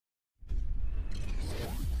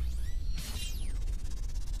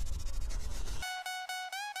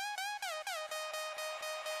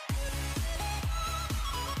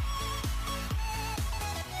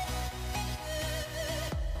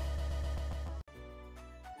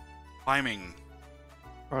Climbing.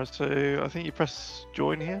 Alright, so I think you press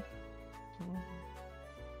join here.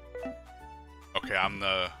 Okay, I'm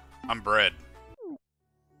bread.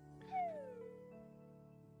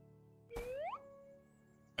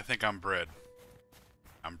 I think I'm bread.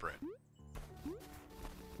 I'm bread.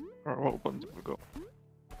 Alright, what buttons have we got?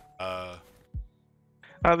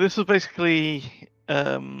 This is basically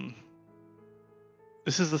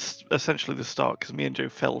this is essentially the start because me and Joe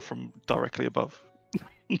fell from directly above.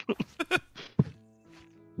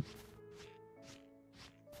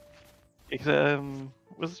 Where's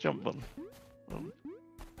the jump button?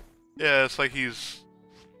 Yeah, it's like he's.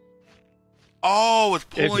 Oh, it's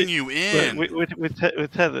pulling you in. We're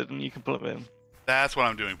tethered, and you can pull it in. That's what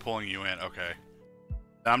I'm doing, pulling you in. Okay.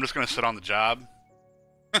 Now I'm just gonna sit on the job.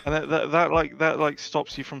 And that like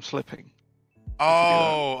stops you from slipping.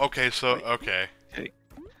 Oh, okay. So okay. Okay.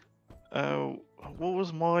 What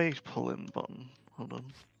was my pull-in button? Hold on.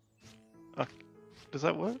 Does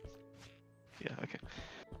that work? Yeah. Okay.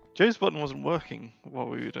 Joe's button wasn't working while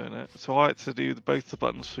we were doing it, so I had to do both the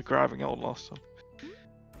buttons for grabbing it on last time.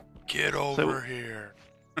 Get over here.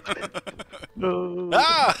 No.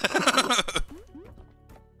 Ah!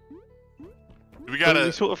 We gotta.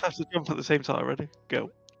 We sort of have to jump at the same time. Ready?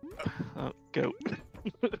 Go. Go.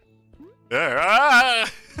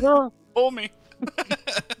 Ah! No. Pull me.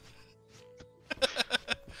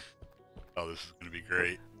 Oh, this is gonna be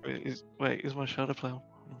great. Wait, is my shadow plow?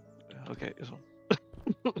 Okay, this one.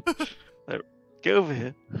 There. Get over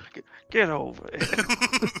here. Get over here.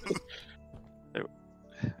 There.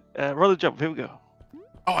 Run the jump. Here we go.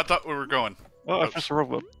 Oh, I thought we were going. Oh, I pressed the wrong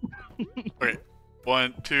one. Okay.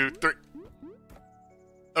 1, 2, 3.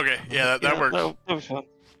 Okay, yeah, that works. That was fun.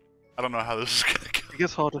 I don't know how this is gonna go. It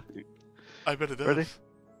gets harder. I bet it does. Ready?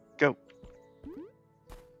 Go.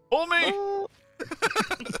 Pull me!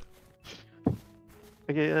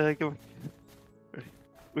 Okay, go. Ready?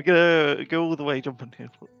 We're gonna go all the way jumping here.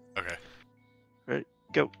 Okay. Ready?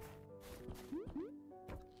 Go.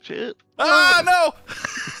 Shit. Ah, no!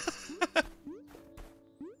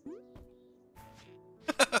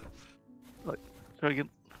 Right, try again.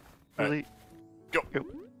 Ready? Right. Go. Go.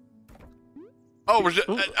 Oh, we're just.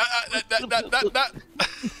 That.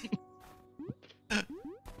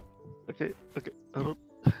 Okay, hold on.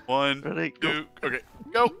 1, Ready? 2, okay,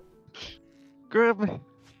 go! Grab me.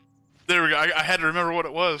 There we go. I had to remember what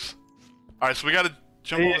it was. Alright, so we gotta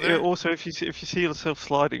jump over there. Also, if you see yourself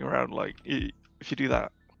sliding around, like if you do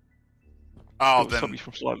that, Oh, it'll then. stop you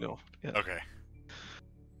from sliding off. Yeah. Okay.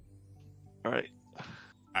 All right.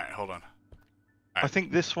 Alright, hold on. I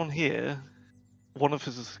think this one here, one of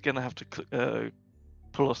us is gonna have to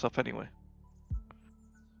pull us up anyway.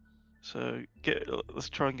 So let's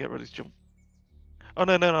try and get ready to jump. Oh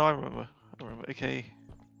no, I remember. Okay,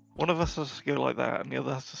 one of us has to go like that, and the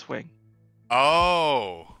other has to swing.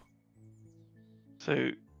 Oh.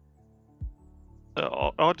 So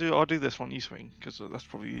I'll do this one. You swing because that's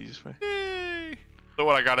probably the easiest way. Yay. So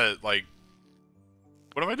what? I gotta like.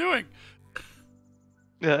 What am I doing?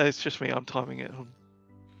 Yeah, it's just me. I'm timing it.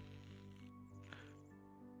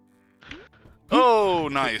 Oh,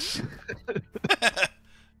 nice.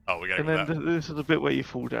 Oh, we gotta And go then this is the bit where you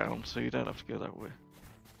fall down, so you don't have to go that way.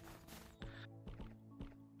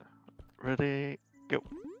 Ready, go.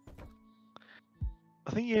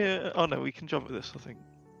 I think yeah. Oh no, we can jump at this. I think.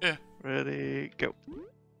 Yeah. Ready, go.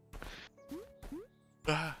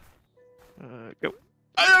 Ah. Go.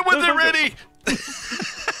 I wasn't No. ready.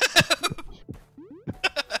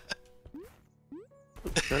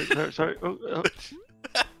 Sorry. Oh.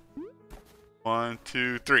 1,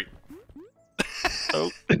 2, 3.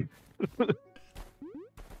 Oh.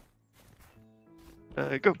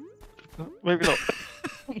 Go. Maybe not.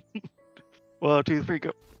 1, 2, 3,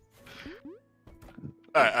 go.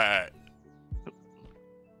 Alright.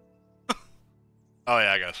 Oh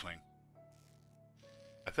yeah, I gotta swing.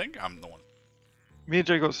 I think I'm the one. Me and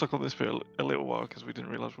Jay got stuck on this bit a little while because we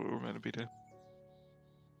didn't realise what we were meant to be doing.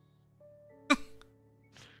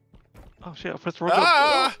 Oh shit, I pressed the wrong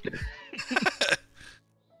Ah! button.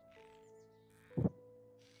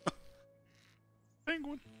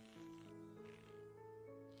 Penguin.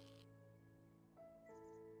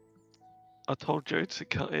 I told Joe to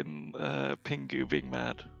cut in Pingu being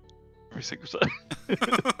mad every single time.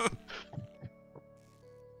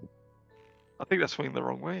 I think that's swinging the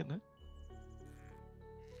wrong way, isn't it?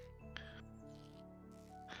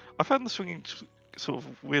 I found the swinging sort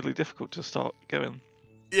of weirdly difficult to start going.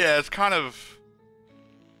 Yeah, it's kind of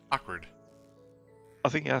awkward. I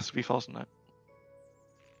think it has to be faster than that.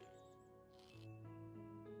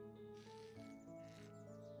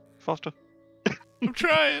 Faster. I'm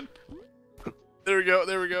trying. There we go.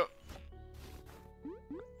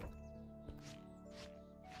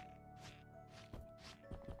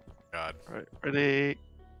 God. Right, ready,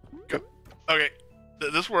 go. Okay,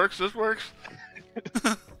 this works. This works.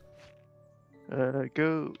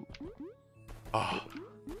 Go. Oh.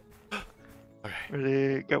 Okay.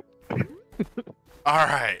 Ready, go. All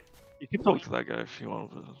right. You can talk to that guy if you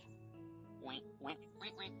want.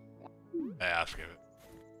 Yeah, I'll skip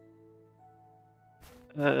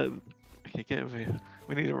it. Okay, get over here.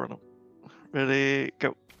 We need to run up. Ready,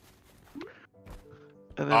 go.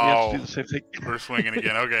 And then we have to do the same thing. We're swinging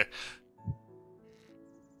again. Okay.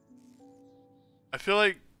 I feel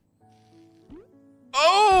like.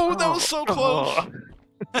 Oh, that was so close.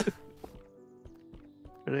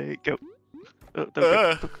 Ready, go. Oh, don't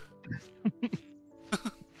go.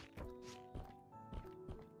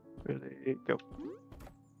 Ready, go.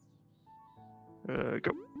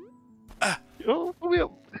 Go. Oh, pull me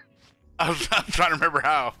up. I'm trying to remember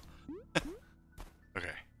how.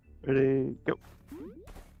 Okay. Ready, go.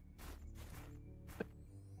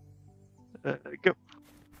 Go.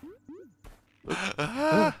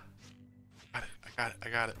 I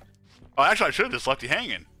got it. Oh, actually, I should have just left you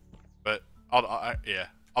hanging. But I'll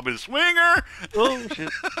be the swinger. Oh shit!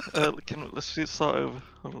 Let's start over.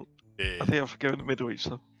 Hold on. Yeah. I think I have to go in the middle each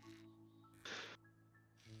time.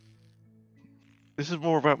 This is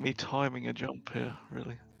more about me timing a jump here,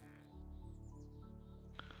 really.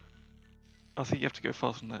 I think you have to go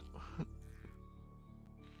faster than that.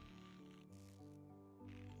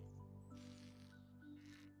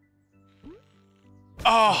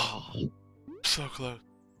 Oh, so close.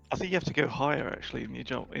 I think you have to go higher actually in your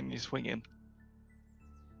jump, in your swinging.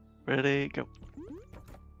 Ready, go.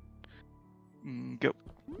 Go.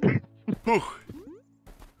 Whew.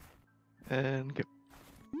 And go.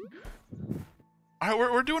 All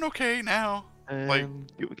right, we're doing okay now. And like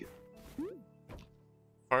go again.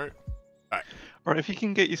 Part. Alright, if you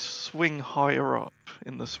can get your swing higher up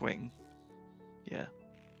in the swing. Yeah.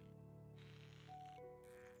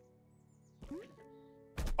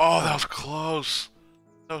 Oh, that was close.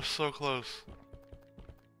 That was so close.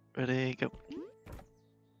 Ready, go.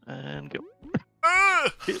 And go.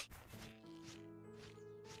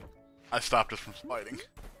 I stopped us from sliding.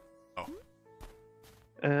 Oh.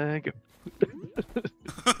 And go.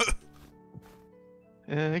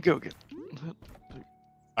 And go again.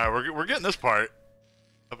 Alright, we're getting this part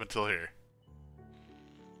up until here.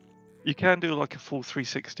 You can do like a full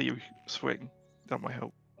 360 swing. That might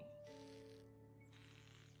help.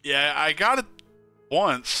 Yeah, I got it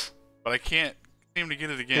once, but I can't seem to get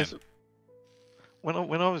it again. Yes. When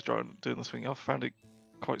I was doing the swing, I found it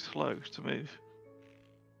quite slow to move.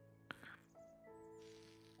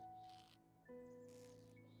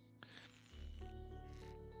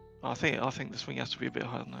 I think the swing has to be a bit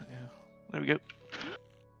higher than that. Yeah. There we go.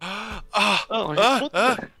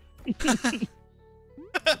 Okay.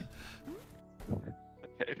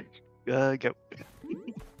 Go.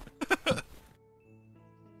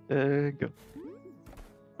 Go.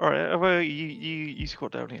 Alright, how about you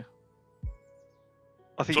squat down here?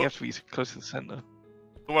 I think you have to be close to the center.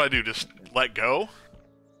 So what do I do? Just let go?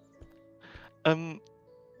 When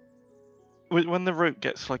the rope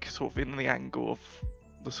gets like sort of in the angle of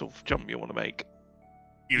the sort of jump you want to make,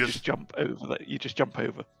 you just jump over that. You just jump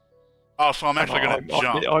over. Oh, so I'm actually gonna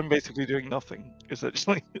jump. I'm basically doing nothing,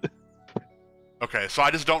 essentially. Okay, so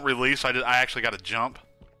I just don't release. I actually got to jump.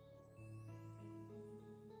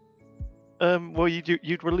 Well,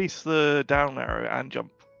 you'd release the down arrow and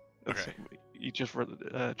jump. Okay. You just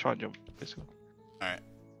try and jump, basically. All right.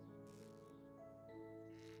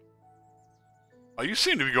 Oh, you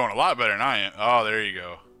seem to be going a lot better than I am. Oh, there you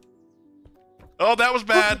go. Oh, that was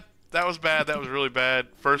bad. That was bad. That was really bad.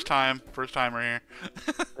 First time right here.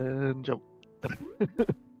 And jump.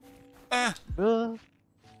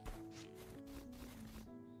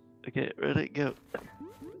 Okay, ready, go.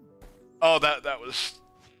 Oh, that was.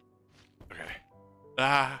 Okay.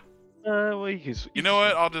 Well, you know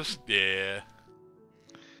what? I'll just yeah.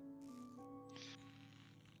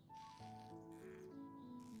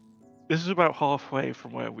 This is about halfway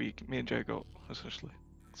from where me and Joe got, essentially.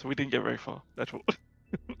 So we didn't get very far. That's all.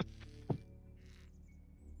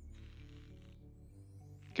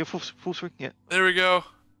 Go full swing, yeah. There we go.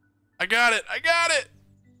 I got it. I got it.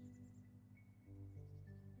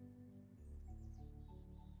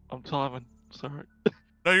 I'm timing. Sorry.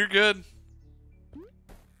 No, you're good.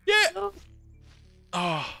 Yeah.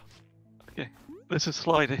 Oh. Okay. This is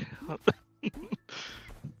sliding.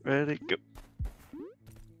 Ready, go.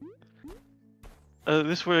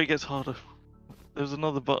 This is where it gets harder. There's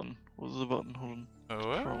another button. What was the button? Hold on.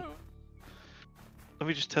 Oh. Let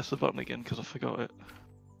me just test the button again because I forgot it.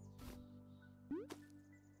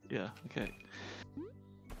 Yeah, okay.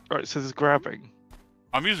 Right, so there's grabbing.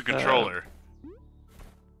 I'm using controller.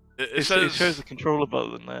 It says... It shows the controller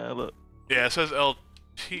button there, look. Yeah, it says LT...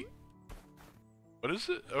 What is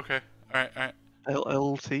it? Okay. Alright.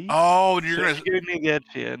 LLT? Oh, and you're So gonna... if you go near the edge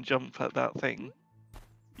here and jump at that thing,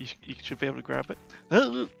 you should be able to grab it.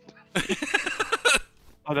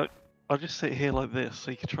 I'll just sit here like this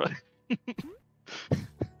so you can try. It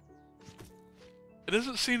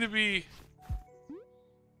doesn't seem to be...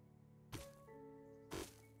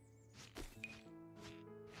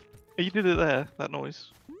 You did it there, that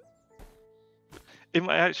noise. It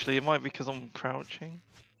might be because I'm crouching.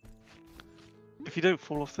 If you don't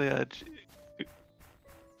fall off the edge...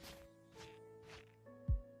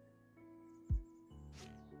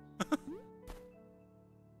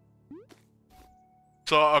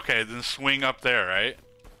 So, okay, then swing up there, right?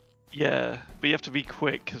 Yeah, but you have to be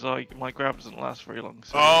quick because my grab doesn't last very long.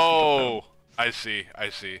 So oh, I see.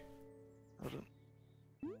 Hold on.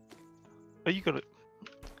 Oh, you got it.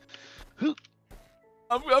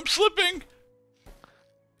 I'm slipping.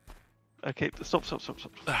 Okay, stop. Try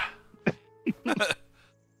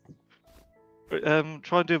and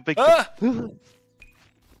do a big. Ah!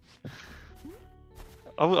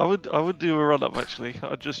 I would do a run up actually.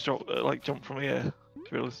 I'd just jump from here.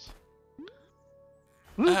 To be honest.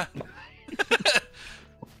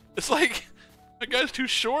 It's like that guy's too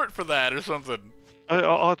short for that or something.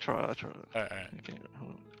 I'll try. Alright. Okay,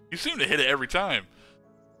 You seem to hit it every time.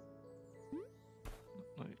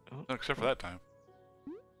 oh. No, except for that time.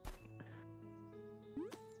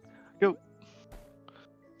 Go.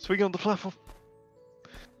 Swing on the platform.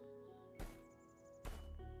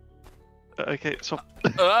 Okay, stop.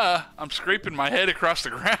 I'm scraping my head across the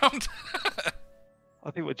ground. I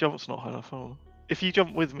think my jump's not high enough. Hold on. If you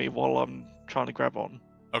jump with me while I'm trying to grab on.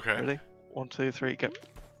 Okay. Ready? 1, 2, 3, go.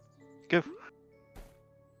 Go.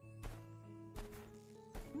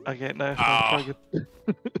 Okay, no. Try again.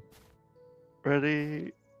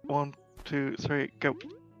 Ready? 1, 2, 3, go.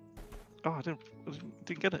 Oh, I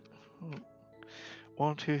didn't get it.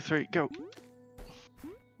 1, 2, 3, go.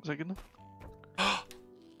 Was that good enough? Oh,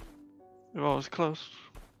 I was close.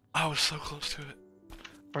 I was so close to it.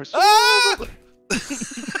 Right, Ah!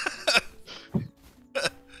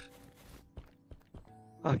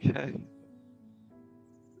 Okay.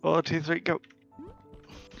 1, 2, 3, go.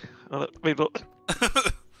 Oh, look, wait, look.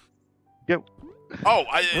 Go. Oh,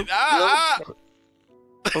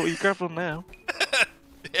 Oh, you grappling now.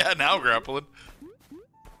 Yeah, now grappling.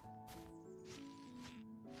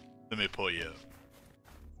 Let me pull you up.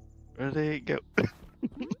 Ready, go.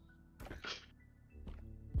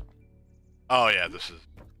 Oh yeah, this is...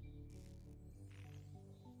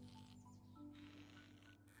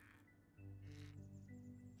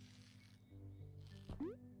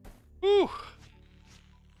 Whew.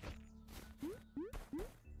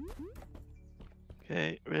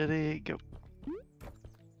 Okay, ready, go.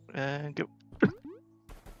 And go.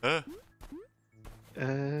 Huh?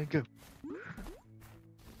 And go.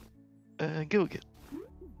 And go again.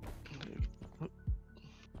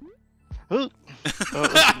 Oh.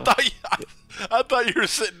 I thought you were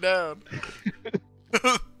sitting down.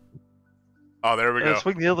 Oh, there we go.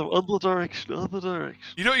 Swing the other direction.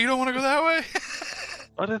 You don't want to go that way?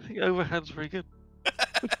 I don't think overhand's very good.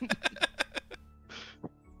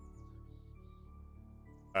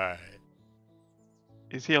 Alright.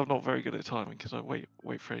 You see, I'm not very good at timing because I wait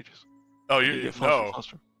for ages. Oh, You get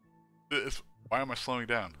faster. Why am I slowing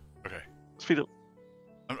down? Okay. Speed up.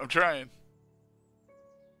 I'm trying.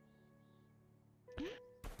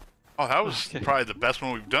 Oh, that was probably the best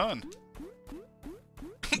one we've done.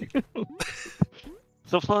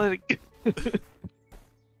 Stop sliding.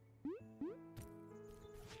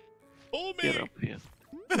 Pull me. Get up here.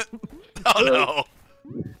 Oh no.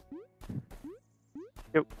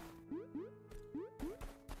 Yep.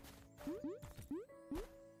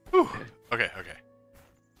 Whew. Okay.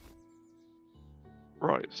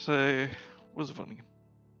 Right, so what's the fun again?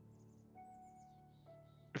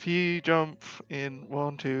 If you jump in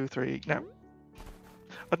 1, 2, 3, now.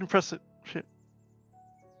 I didn't press it. Shit.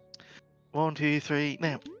 1, 2, 3,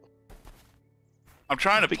 now. I'm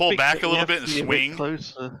trying to pull back a little bit and swing.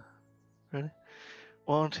 Closer. Ready?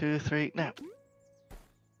 1, 2, 3, now.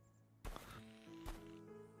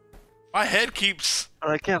 My head keeps...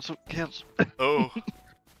 Alright, cancel. Oh.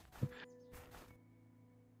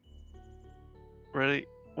 Ready?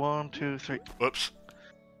 1, 2, 3. Whoops.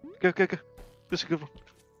 Go. This is a good one.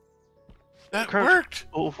 That Crouch. worked.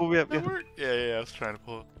 Oh, before we have, That worked. Yeah, I was trying to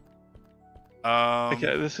pull it.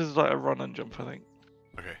 Okay, this is like a run and jump, I think.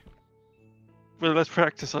 Okay. Well, let's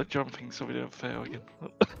practice our jumping so we don't fail again.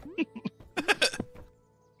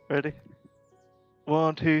 Ready?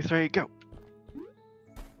 1, 2, 3, go.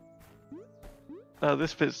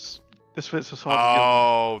 This bit's as hard as the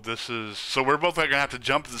Oh, this is so we're both gonna have to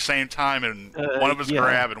jump at the same time, and one of us yeah.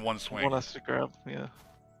 grab and one other swing. one has to grab. Yeah.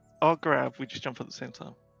 I'll grab. We just jump at the same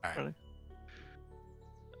time. Alright.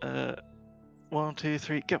 Ready? 1, 2,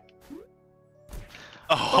 3, go.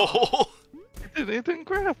 Oh. It didn't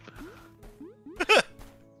grab.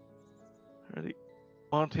 Ready?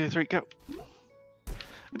 1, 2, 3, go.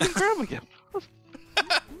 It didn't grab again.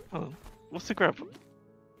 Hold on. What's the grab?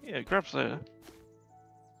 Yeah, grab's there.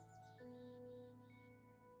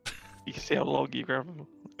 You can see how long you grab them.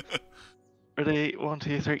 Ready? 1,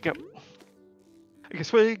 2, 3, go. Okay,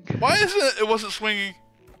 swing. Why isn't it? It wasn't swinging.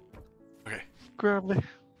 Okay. Grab me.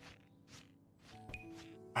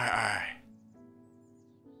 Alright.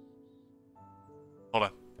 Hold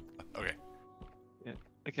on. Okay. Yeah.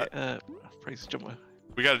 Okay. Praise jumper.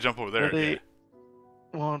 We gotta jump over there. Ready? Okay.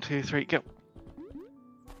 1, 2, 3, go.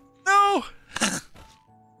 No.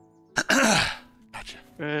 Gotcha.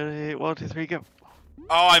 Ready? 1, 2, 3, go.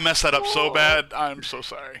 Oh, I messed that up so bad. I'm so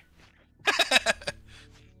sorry.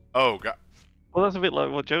 Oh god. Well, that's a bit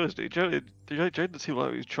like what Joe was doing. Joe didn't seem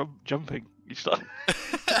like he was jumping. You start.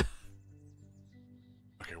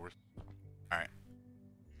 Okay, we're alright.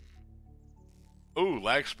 Ooh,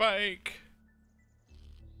 lag spike.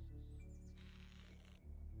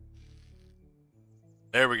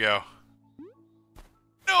 There we go.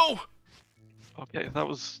 No. Okay, that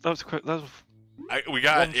was quick. That was We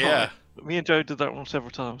got one yeah. try. Me and Joe did that one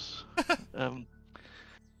several times.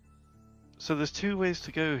 So there's 2 ways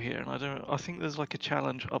to go here, and I think there's like a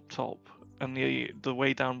challenge up top, and the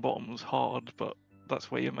way down bottom was hard, but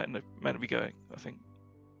that's where you're meant to be going, I think.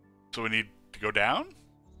 So we need to go down?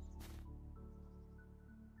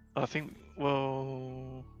 I think.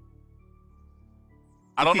 Well.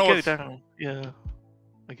 I don't know. Go down. Yeah.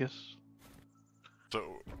 I guess. So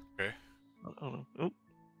okay. I don't know.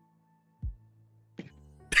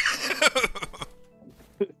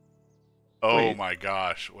 Oh Wait. my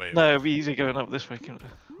gosh! Wait. No, it'd be easy going up this way.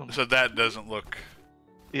 So that doesn't look.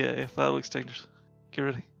 Yeah, that looks dangerous. Get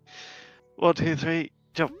ready. 1, 2, 3,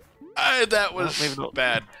 jump. That was maybe not.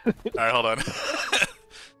 bad. All right, hold on.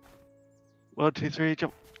 1, 2, 3,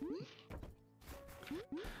 jump.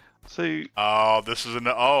 So. Oh, this is an.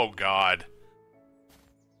 Oh god.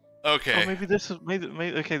 Okay. Oh, maybe this is maybe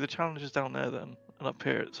okay. The challenge is down there then, and up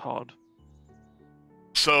here it's hard.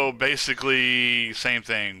 So basically, same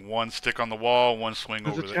thing. One stick on the wall, one swing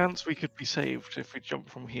There's over a there. chance we could be saved if we jump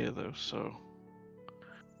from here, though. So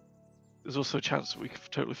there's also a chance that we could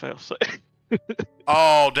totally fail. So.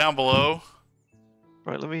 Oh, down below.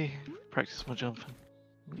 Right, let me practice my jumping.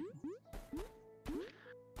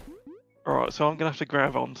 Alright, so I'm gonna have to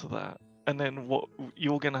grab onto that, and then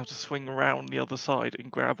you're gonna have to swing around the other side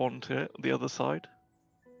and grab onto it, the other side.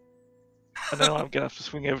 And then I'm gonna have to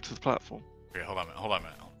swing over to the platform. Okay, hold on a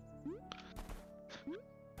minute.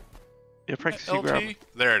 Yeah, practice you grab. LT?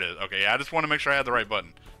 There it is. Okay, yeah, I just want to make sure I had the right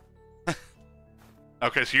button.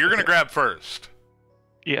 Okay, so you're gonna grab first.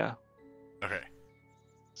 Yeah. Okay.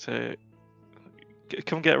 So,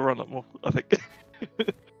 come get a run up more, I think.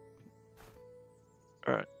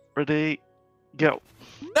 Alright, ready, go.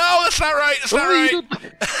 No, that's not right. It's not Oh, you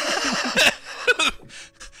right.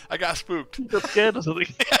 I got spooked. You got scared or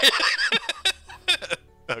something.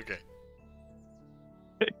 Okay.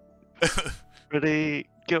 Ready,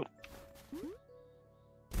 go.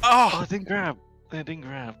 Oh, I didn't grab. I didn't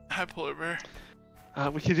grab. hi, polar bear.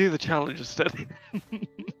 We could do the challenge instead.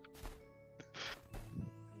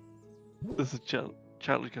 This is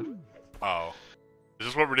challenge. Go. Oh, is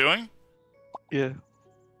this what we're doing? Yeah.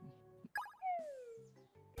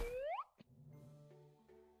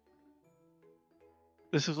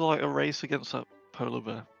 This is like a race against that polar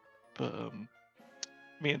bear, but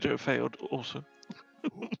me and Joe failed also.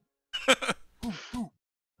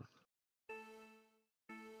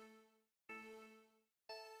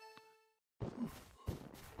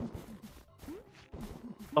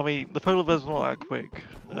 I mean, the polar bear's not that quick,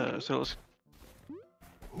 so let's.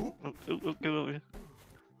 Go over here.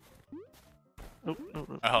 Oh, no,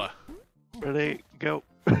 no. Hold on. Ready, go.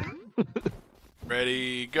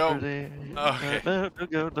 Ready, go. Ready. Okay. No,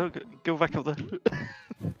 don't go. Go back up there.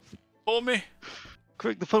 Pull me.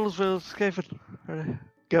 Quick, the polar bear's escaping. Ready,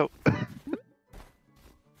 go.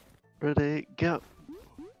 Ready, go.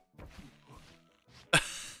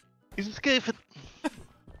 He's escaping.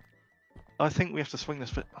 I think we have to swing this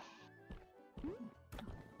bit.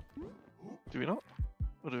 Do we not?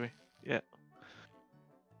 Or do we? Yeah.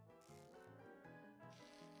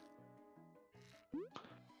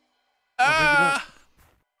 Ah!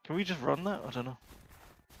 Can we just run that? I don't know.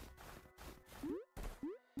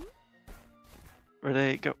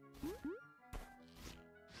 Ready, go.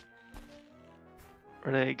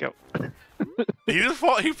 Ready, go. He just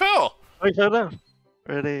fall. He fell. Wait, no, no.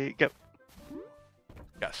 Ready, go.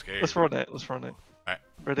 Got scared. Let's run it. Let's run it. Alright.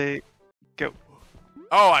 Ready, go.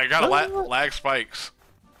 Oh, I got lag spikes.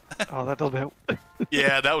 Oh, that doesn't help.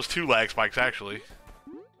 Yeah, that was 2 lag spikes actually.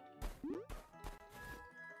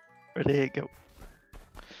 Ready, go.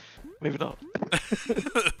 Maybe not.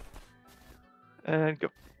 And go.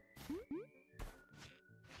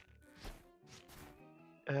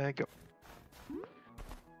 And go.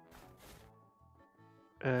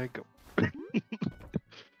 And go.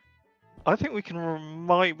 I think we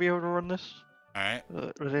might be able to run this. Alright.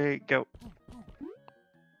 Ready, go.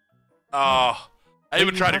 Oh, I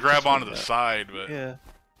even tried to have to grab swing onto the that. side, but Yeah.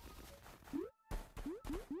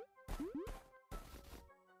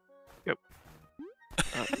 Go.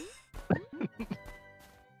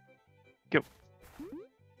 Go.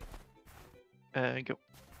 And go.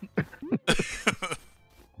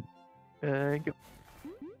 And go.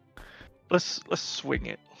 Let's swing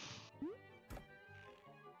it.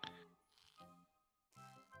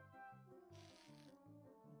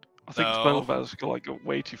 I think No. spell bats go like go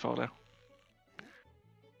way too far now.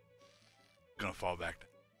 gonna fall back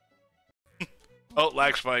down. Oh,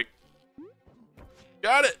 lag spike.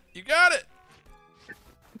 Got it. You got it.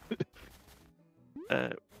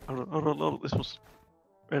 Hold on. This was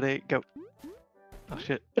ready. Go. Oh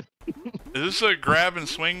shit. Is this a grab and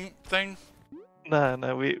swing thing?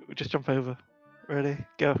 No, we just jump over. Ready,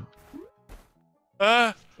 go.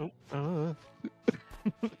 Uh. Oh,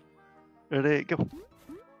 Ready, go.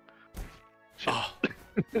 Shit. Oh.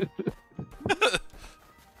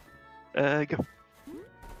 Go.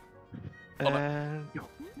 Hold And go.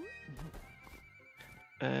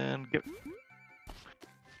 And go.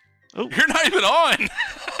 Oh, You're not even on.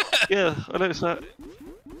 yeah, I noticed that.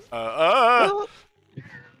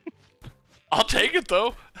 I'll take it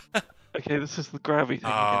though. Okay, this is the grabby thing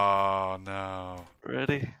again. Oh no.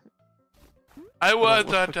 Ready? I was.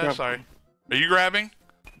 what's the grab Sorry. Are you grabbing?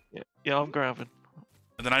 Yeah, I'm grabbing.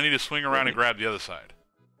 And then I need to swing around and grab the other side.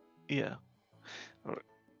 Yeah. Alright.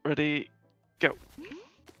 Ready, go.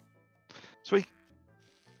 Swing.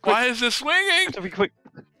 Why is this swinging? Have to be quick.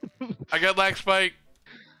 I got lag spike.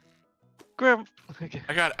 Grab. Okay.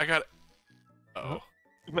 I got it. Uh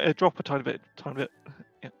oh. Drop a tiny bit.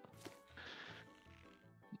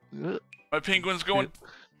 Yeah. My penguin's going.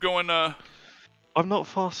 I'm not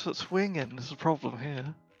fast at swinging. There's a problem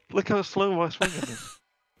here. Look how slow my swinging is.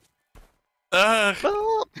 Ah!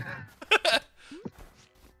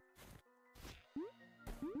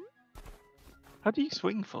 How do you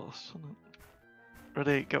swing fast?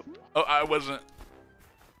 Ready, go. Oh, I wasn't.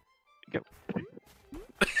 Go.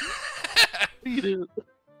 You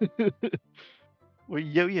do. We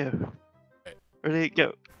yo-yo. Ready,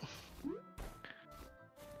 go.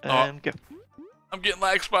 And go. I'm getting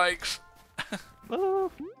lag spikes.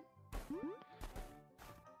 Oh.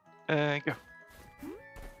 And go.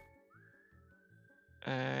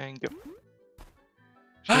 And go.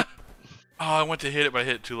 Oh, I went to hit it, but I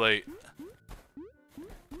hit it too late.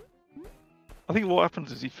 I think what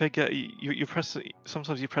happens is you forget you press the,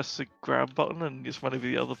 sometimes you press the grab button and you just run over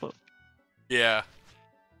the other button. Yeah.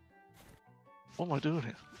 What am I doing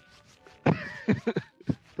here?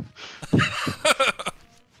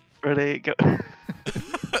 Ready, go.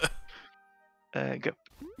 And go.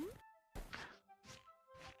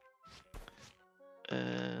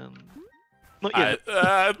 And not yet.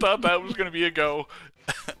 I thought that was gonna be a go.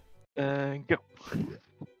 And go.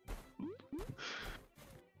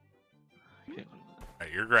 Okay.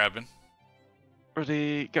 Alright, you're grabbing.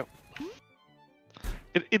 Ready, go.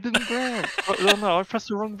 It didn't grab. Oh no, I pressed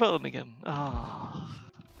the wrong button again. Ah,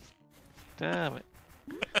 damn it.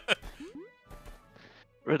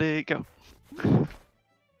 Ready, go.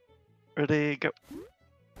 Ready, go.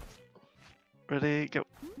 Ready, go.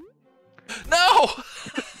 No!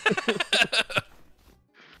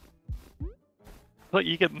 Like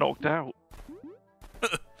you get knocked out.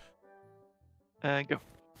 And go.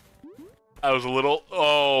 I was a little.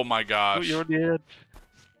 Oh my Oh, gosh. you're on the edge.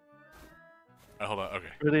 Hold on. Okay.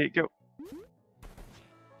 Ready, go.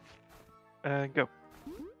 And go.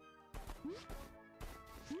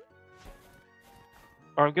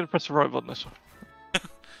 Alright, I'm gonna press the right button this one.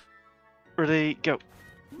 Ready, go.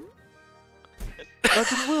 That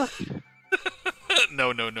didn't work.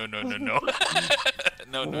 No. No. No.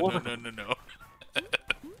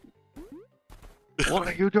 What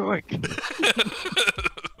are you doing?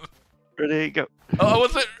 Ready, go. Oh,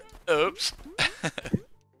 was it? Oops.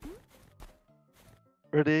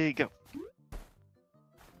 Ready, go.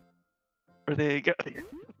 Ready, go.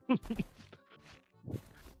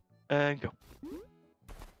 And go.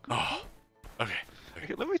 Oh. Okay.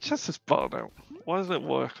 Okay, let me test this button out. Why isn't it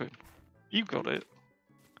working? You got it.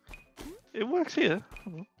 It works here.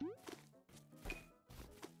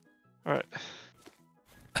 Alright.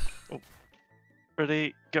 Oh.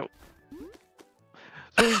 Ready, go.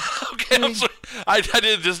 Swing, Okay, I'm swing. sorry. I did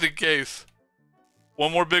it just in case.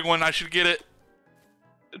 One more big one. I should get it.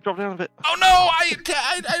 Drop down a bit. Oh no!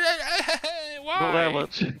 Why? Not that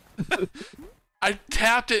much. I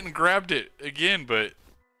tapped it and grabbed it again, but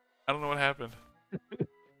I don't know what happened.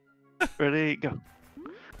 Ready, go.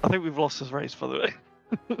 I think we've lost this race, by the way.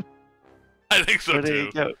 I think so Ready,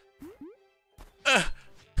 too. go.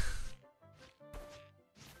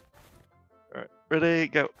 Alright, ready,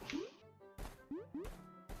 go.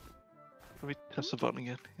 Let me test the button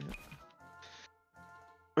again. Yeah.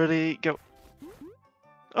 Ready, go.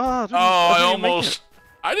 Oh, I almost.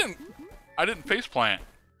 I didn't face plant.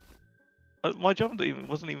 My jump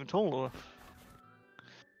wasn't even tall enough.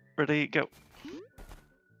 Ready, go.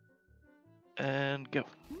 And go.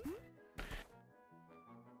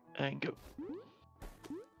 And go.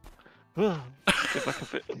 Get back a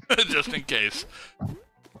bit. Just in case.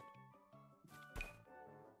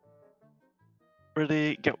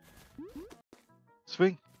 Ready, go.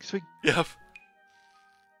 Swing, swing. Yep.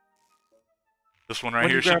 This one right When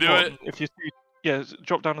here you should grab do one, it. If you yeah,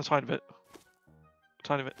 drop down a tiny bit.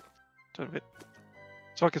 Tiny bit. Tiny bit.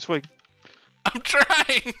 So I can swing. I'm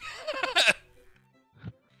trying.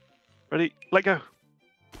 Ready, let go.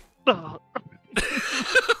 Ah.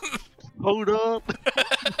 Hold on.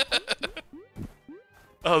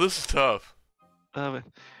 Oh, this is tough.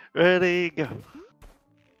 Ready, go.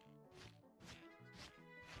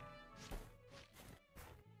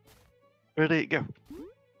 Ready, go.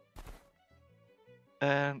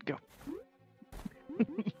 And go.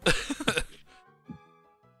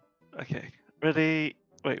 Okay. Ready.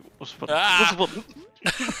 Wait, what's the button? Ah! What's the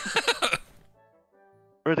button?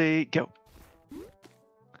 Ready, go.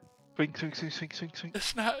 Swing, swing, swing, swing, swing, swing.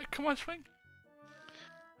 It's not. Come on, swing.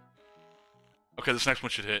 Okay, this next one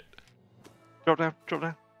should hit. Drop down, drop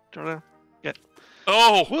down, drop down. Yeah.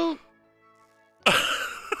 Oh! Whoa!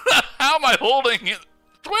 How am I holding it?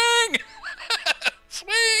 Swing!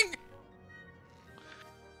 Swing!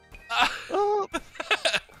 Oh!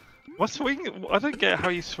 What swing? I don't get how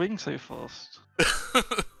you swing so fast.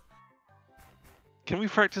 Can we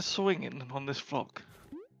practice swinging on this vlog?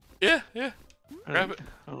 Yeah, yeah. Grab it.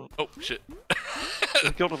 Oh, Oh, shit.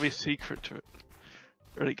 there's got to be a secret to it.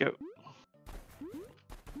 Ready, go.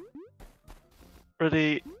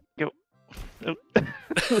 Ready, go. Oh.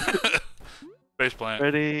 Face plant.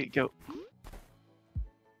 Ready, go.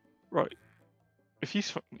 Right. If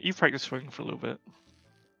you practice swinging for a little bit.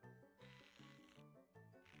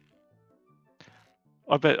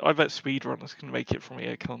 I bet speedrunners can make it from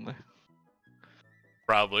here, can't they?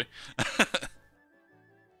 Probably.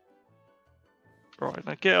 Right,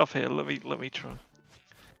 now get off here. Let me try.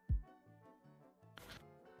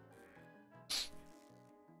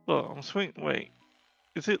 Oh, I'm swinging. Wait,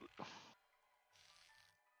 is it?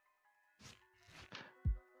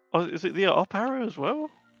 Oh, is it the up arrow as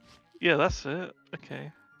well? Yeah, that's it.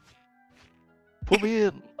 Okay. Put me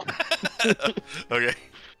in. Okay.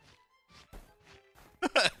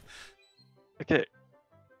 Okay.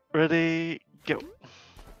 Ready, go.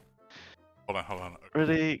 Hold on.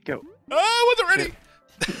 Ready, go. Oh, I wasn't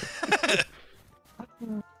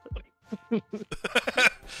ready.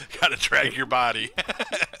 Gotta drag your body.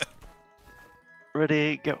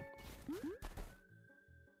 Ready, go.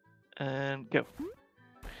 And go.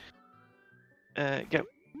 Go.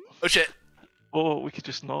 Oh shit. Or we could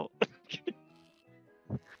just not.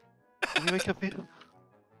 Can you make up here?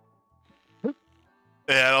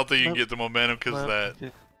 Yeah, I don't think you can Nope. get the momentum because of that.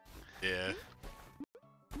 Okay. Yeah.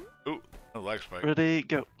 Ooh, a lag spike. Ready,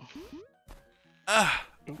 go. Ah,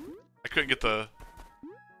 I couldn't get the.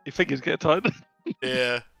 Your fingers get tight.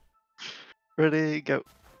 Yeah. Ready, go.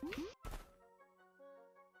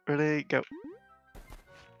 Ready, go.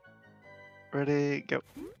 Ready, go.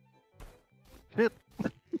 Hit.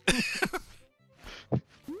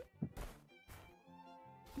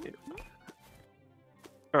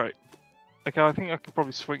 Alright. Okay, I think I could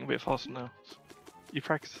probably swing a bit faster now. You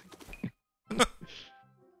practicing?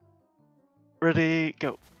 Ready,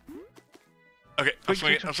 go. Okay, I'm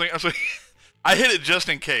Swing, swinging. I hit it just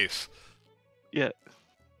in case. Yeah.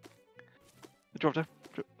 Drop down.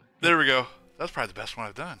 There we go. That's probably the best one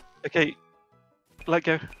I've done. Okay. Let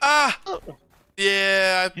go. Ah! Oh.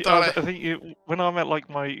 Yeah, I I thought think you, when I'm at like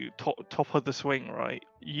my top of the swing, right?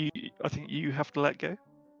 I think you have to let go. All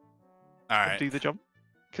And right. do the jump,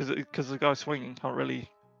 because the guy swinging can't really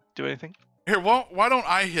do anything. Here, why don't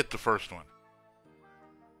I hit the first one?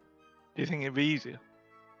 Do you think it'd be easier?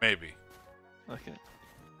 Maybe. Okay.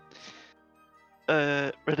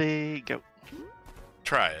 Ready, go.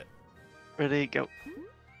 Try it. Ready, go.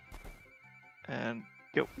 And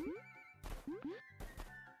go.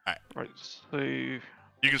 Alright. Right, so... You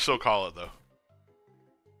can still call it, though.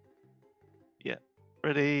 Yeah.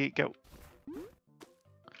 Ready, go.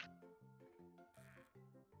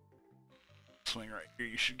 Swing right here.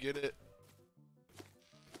 You should get it.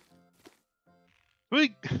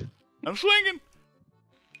 Wait! I'm swinging!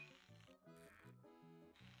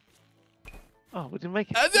 Oh, we didn't make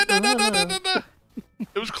it.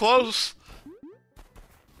 It was close.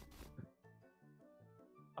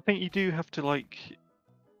 I think you do have to, like...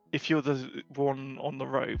 If you're the one on the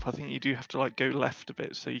rope, I think you do have to, like, go left a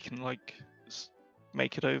bit so you can, like,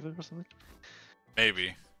 make it over or something.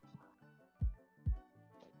 Maybe.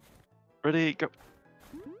 Ready, go.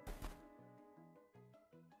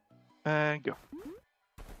 And go.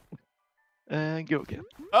 And go again.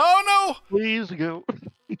 Oh, Please go. no!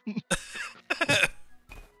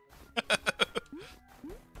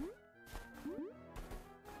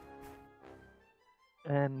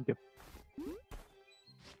 And go.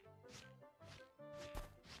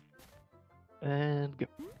 And go.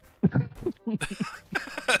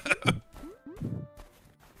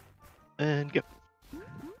 And go.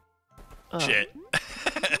 Oh. Shit.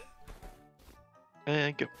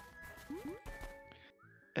 And go.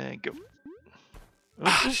 And go.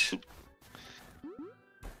 Ah,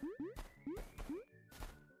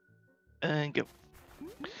 And go.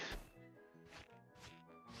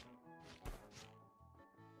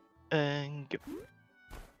 And go.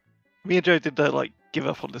 Me and Joe did like give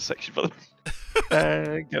up on this section, by the way.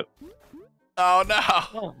 And go. Oh, no!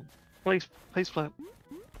 Oh, place plant.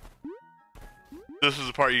 This is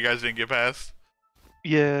the part you guys didn't get past?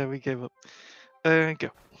 Yeah, we gave up. And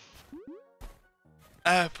go.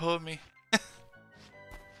 Ah, pulled me.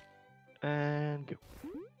 And go.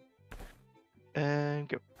 And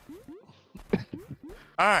go.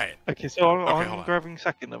 Alright. Okay, so Okay, hold I'm on. grabbing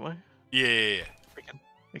second, am I? Yeah.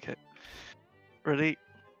 Okay. Ready?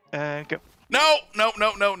 And go. No! No,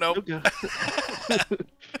 no, no, no. Go.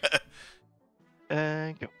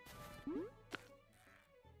 And go.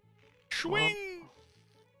 Swing!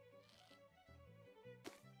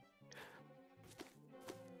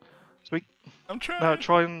 Sweet. I'm trying. Now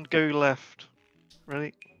try and go left.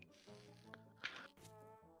 Ready?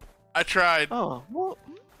 I tried. Oh, what?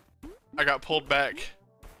 I got pulled back.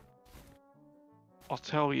 I'll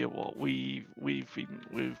tell you what, we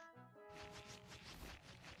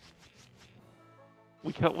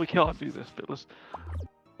can't do this, but let's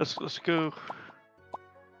go.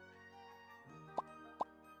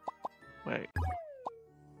 Wait.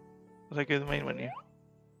 Did I go to the main menu?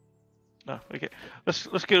 No, okay. Let's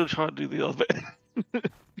go try and do the other bit.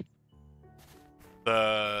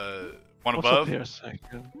 The one What's above? up here a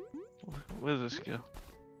second? Where does this go?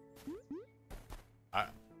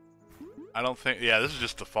 I don't think. Yeah, this is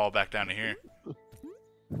just to fall back down to here.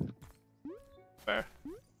 Fair.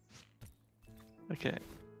 Okay.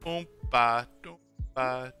 Oompa,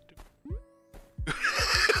 doompa, doo.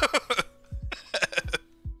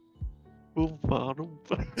 Oompa,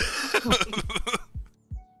 oompa.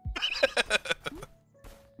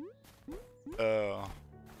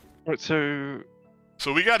 Right, so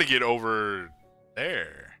So we got to get over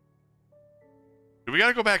there. Do we got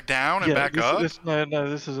to go back down and back up? No,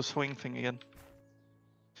 this is a swing thing again.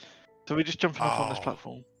 So we're just jumping off on this Oh.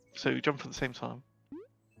 platform. So we jump at the same time.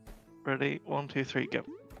 Ready? 1, 2, 3, go.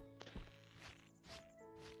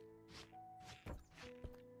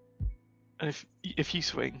 And if you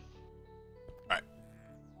swing. Right.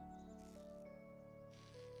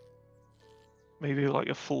 Maybe like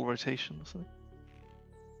a full rotation or something.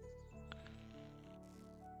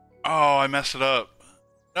 Oh, I messed it up.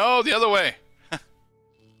 No, the other way.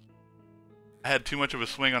 I had too much of a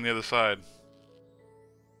swing on the other side.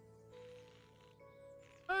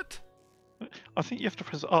 What? I think you have to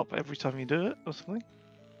press up every time you do it or something.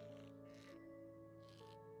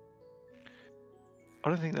 I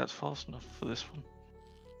don't think that's fast enough for this one.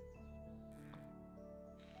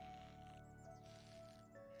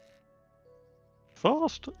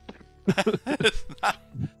 Fast? It's not.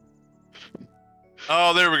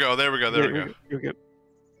 Oh, there we go. There we go. There we go. You're good.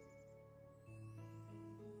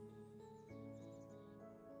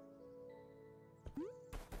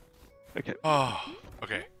 Okay. Oh,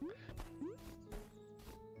 okay.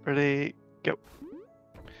 Ready, go.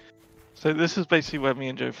 So this is basically where me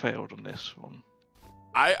and Joe failed on this one.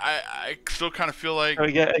 I still kind of feel like. So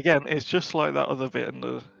again, it's just like that other bit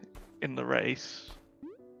in the race,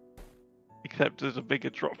 except there's a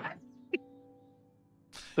bigger drop.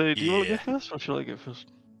 So do you want to Yeah. go first, or shall I go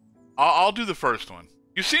first? I'll do the first one.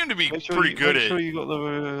 You seem to be pretty good Make at. sure you got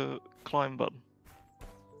the climb button.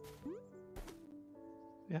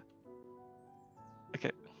 Yeah.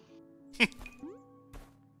 Okay.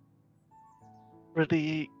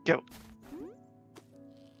 Ready, go.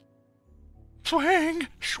 Swing!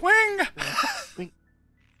 Swing! Swing.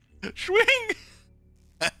 Swing!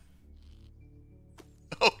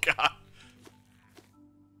 Oh god.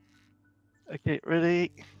 Okay,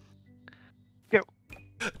 ready, go.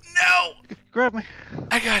 No! Grab me.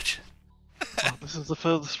 I got you. Oh, this is the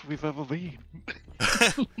furthest we've ever been.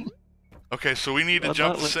 Okay, so we need to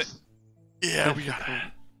jump the Yeah, we got it.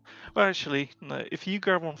 Well, actually, no. If you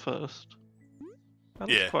grab one first,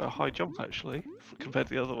 that's Yeah. quite a high jump actually compared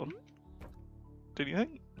to the other one. Don't you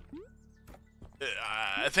think?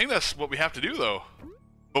 I think that's what we have to do though.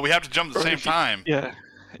 But we have to jump at the Or same if you- time. Yeah.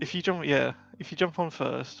 If you jump on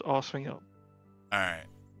first, I'll swing up. Alright.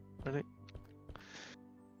 Ready?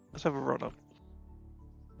 Let's have a run up.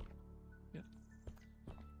 Yeah.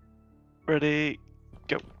 Ready,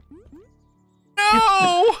 go.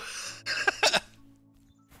 No!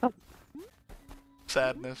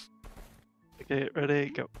 Sadness. Okay, ready,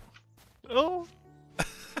 go. Oh!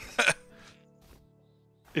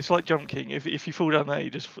 It's like Jump King. If you fall down there, you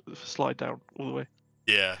just slide down all the way.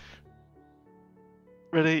 Yeah.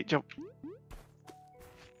 Ready, jump.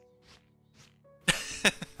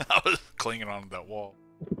 I was clinging onto that wall.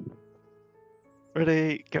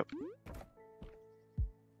 Ready, go.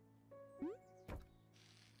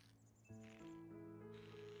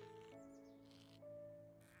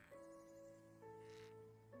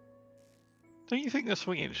 Don't you think the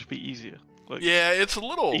swinging should be easier? Like, Yeah, it's a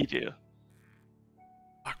little easier.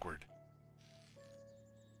 awkward.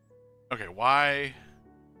 Okay, why?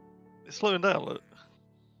 It's slowing down, look.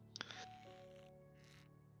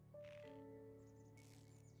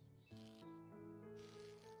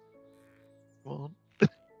 Come on.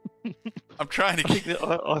 I'm trying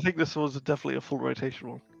to I think this was definitely a full rotation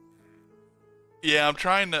one. Yeah, I'm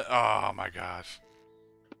trying to. Oh my gosh.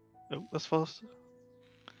 Oh, that's fast.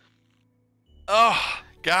 Oh,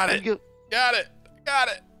 got it. Go. Got it. Got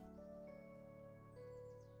it.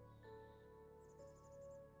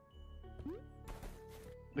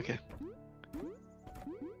 Okay.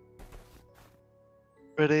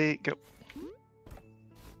 Ready, go.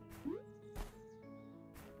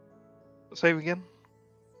 Save again.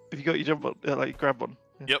 If you got your jump button, like grab one.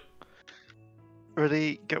 Yeah. Yep.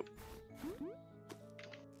 Ready, go.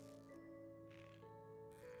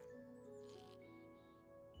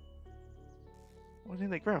 Why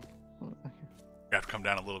didn't they grab? Oh, okay. We have to come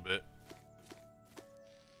down a little bit.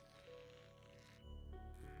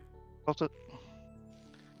 Got it.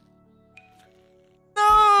 No!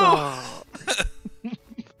 Oh.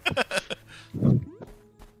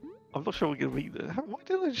 I'm not sure we're gonna meet there. Why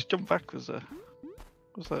didn't I just jump backwards there?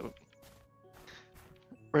 What's that?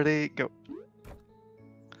 Ready, go.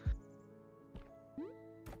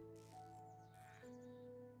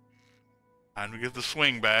 Time to get the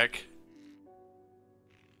swing back.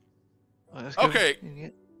 Alright, let's go. Okay. Yeah.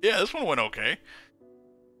 Yeah, this one went okay.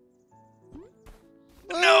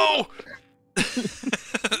 No!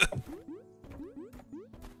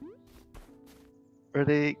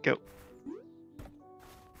 Ready, go.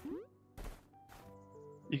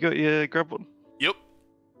 You got your grab one? Yep.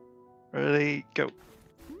 Ready, go.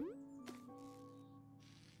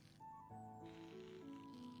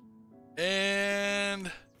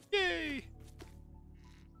 And yay!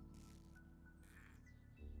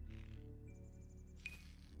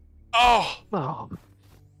 Oh! Oh.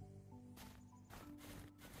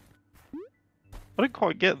 I don't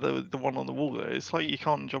quite get the one on the wall there. It's like you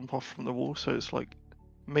can't jump off from the wall, so it's like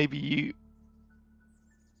maybe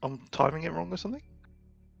I'm timing it wrong or something.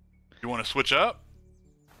 You want to switch up?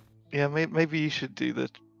 Yeah, maybe you should do the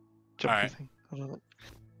jumpy Alright. thing. I don't know.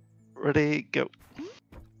 Ready, go.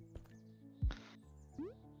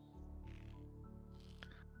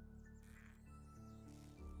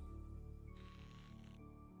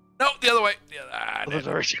 No, the other way. Yeah, Other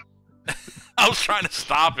direction. I was trying to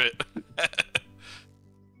stop it.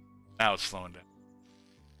 Now it's slowing down.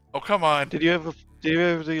 Oh, come on. Did you ever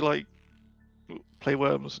do like play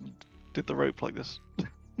worms and did the rope like this?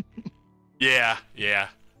 Yeah, yeah.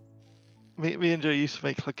 Me and Joe used to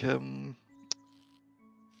make like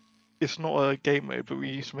it's not a game mode, but we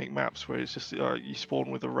used to make maps where it's just you spawn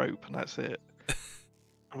with a rope and that's it.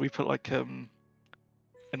 And we put like an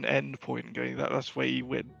end point going that's where you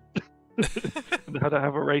win. And how to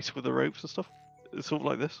have a race with the ropes and stuff. It's sort of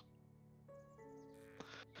like this.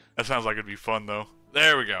 That sounds like it'd be fun, though.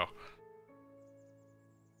 There we go.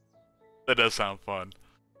 That does sound fun.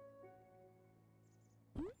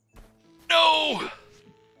 No!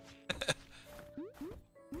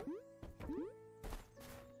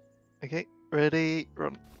 Okay, ready,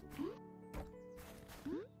 run.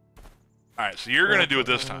 Alright, so you're gonna do it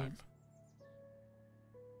this time.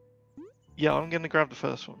 Yeah, I'm gonna grab the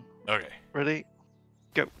first one. Okay. Ready,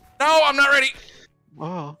 go. No, I'm not ready!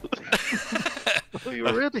 Wow. I thought you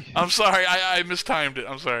were ready. I'm sorry, I mistimed it.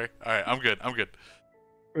 I'm sorry. Alright, I'm good. I'm good.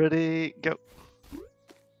 Ready, go.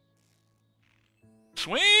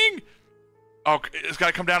 Swing! Oh, it's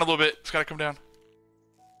gotta come down a little bit. It's gotta come down.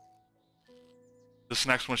 This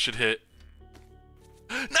next one should hit.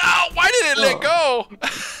 No! Why did it let go?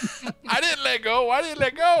 I didn't let go. Why did it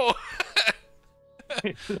let go?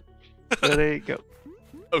 Ready, go.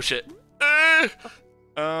 Oh shit.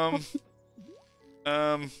 Oh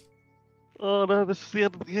no, this is the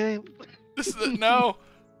end of the game. This is the, no.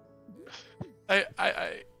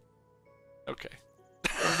 I. Okay.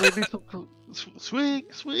 Maybe some swing.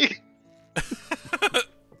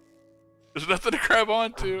 There's nothing to grab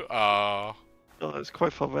onto. Oh. Oh, it's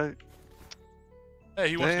quite far back. Hey,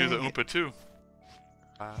 he wants to do the Dang. Oompa too.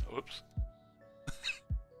 Whoops.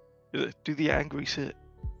 Do the angry sit.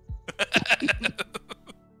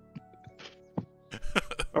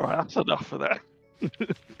 Alright, that's enough for that.